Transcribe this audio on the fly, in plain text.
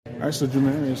All right, so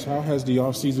Jamarius, how has the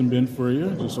offseason been for you,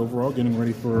 just overall getting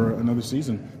ready for another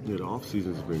season? Yeah, the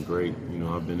offseason's been great.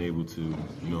 I've been able to,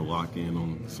 lock in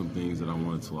on some things that I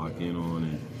wanted to lock in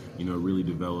on and, really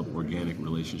develop organic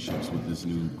relationships with this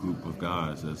new group of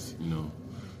guys that's,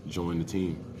 joined the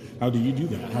team. How do you do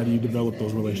that? How do you develop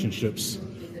those relationships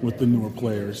with the newer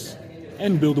players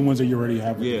and build the ones that you already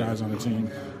have with the guys on the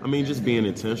team? I mean, just being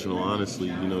intentional, honestly,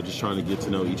 just trying to get to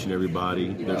know each and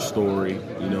everybody, their story,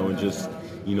 and just,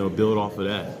 build off of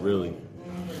that, really.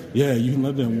 Yeah, you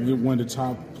led them one of the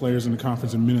top players in the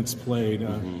conference in minutes played.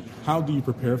 How do you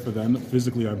prepare for that?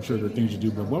 Physically, I'm sure there are things you do,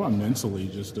 but what about mentally,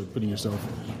 just putting yourself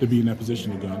to be in that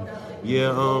position again? Yeah,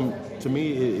 to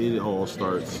me, it all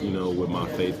starts, with my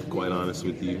faith, quite honest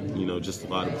with you. Just a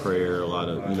lot of prayer, a lot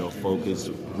of, focus,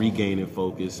 regaining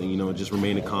focus, and, just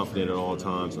remaining confident at all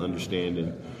times,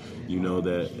 understanding,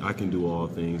 that I can do all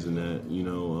things and that,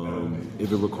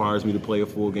 if it requires me to play a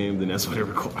full game, then that's what it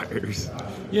requires.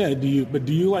 Yeah, do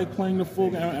you like playing the full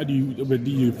game?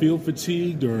 Do you feel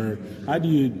fatigued, or how do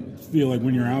you feel like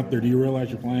when you're out there? Do you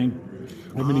realize you're playing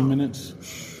how many minutes?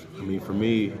 I mean, for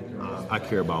me, I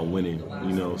care about winning,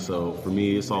 so for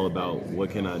me, it's all about what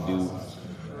can I do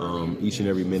each and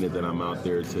every minute that I'm out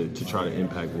there to try to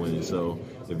impact winning. So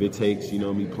if it takes,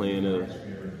 me playing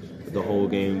the whole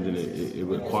game, then it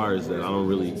requires that. I don't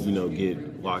really,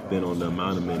 get locked in on the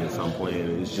amount of minutes I'm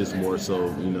playing. It's just more so,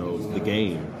 the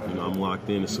game. I'm locked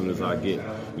in as soon as I get,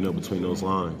 between those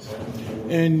lines.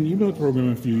 And you've been with the program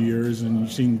a few years, and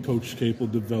you've seen Coach Capel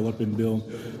develop and build.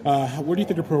 Where do you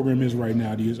think the program is right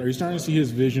now? Are you starting to see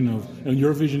his vision and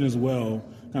your vision as well,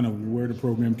 kind of where the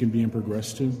program can be and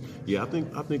progress to? Yeah, I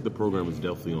think the program is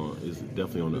definitely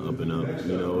on the up and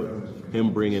up.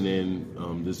 Him bringing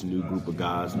in this new group of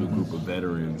guys, new group of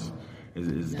veterans,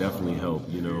 is definitely helped.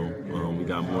 We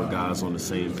got more guys on the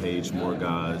same page, more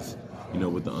guys,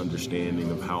 with the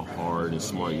understanding of how hard and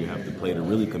smart you have to play to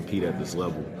really compete at this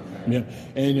level. Yeah,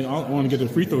 and I want to get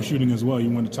to free throw shooting as well.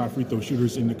 You're one of the top free throw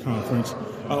shooters in the conference.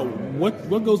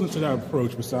 What goes into that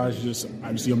approach besides just,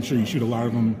 obviously, I'm sure you shoot a lot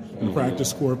of them in the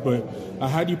practice court, but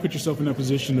how do you put yourself in that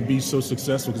position to be so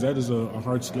successful? Because that is a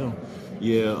hard skill.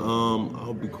 Yeah,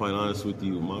 I'll be quite honest with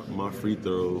you. My free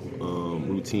throw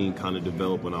routine kind of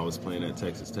developed when I was playing at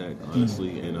Texas Tech,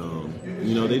 honestly. And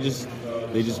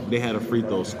they had a free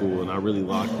throw school, and I really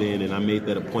locked in. And I made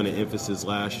that a point of emphasis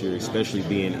last year, especially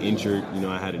being injured.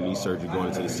 I had a knee surgery going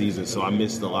into the season, so I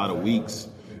missed a lot of weeks.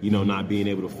 Not being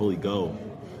able to fully go.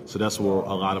 So that's where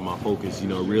a lot of my focus,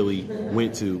 really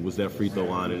went to, was that free throw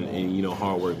line, and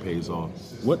hard work pays off.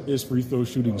 What is free throw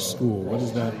shooting school? What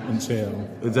does that entail?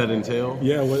 Does that entail?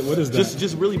 Yeah, what is that?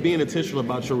 Just really being intentional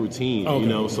about your routine,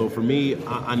 okay. So for me,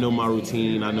 I know my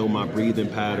routine, I know my breathing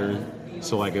pattern.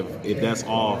 So, like, if that's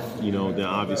off, then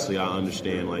obviously I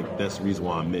understand, like, that's the reason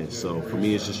why I miss. So, for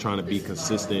me, it's just trying to be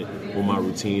consistent with my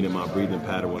routine and my breathing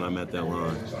pattern when I'm at that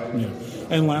line. Yeah.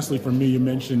 And lastly, for me, you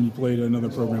mentioned you played another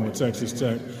program with Texas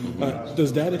Tech.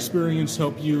 Does that experience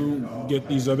help you get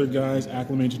these other guys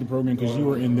acclimated to the program? Because you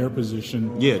were in their position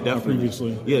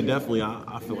previously. Yeah, definitely.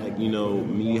 I feel like,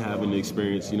 me having the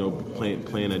experience,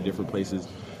 playing at different places,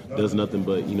 does nothing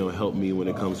but, help me when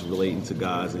it comes to relating to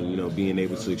guys and, being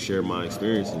able to share my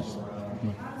experiences.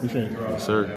 Appreciate it. Yes, sir.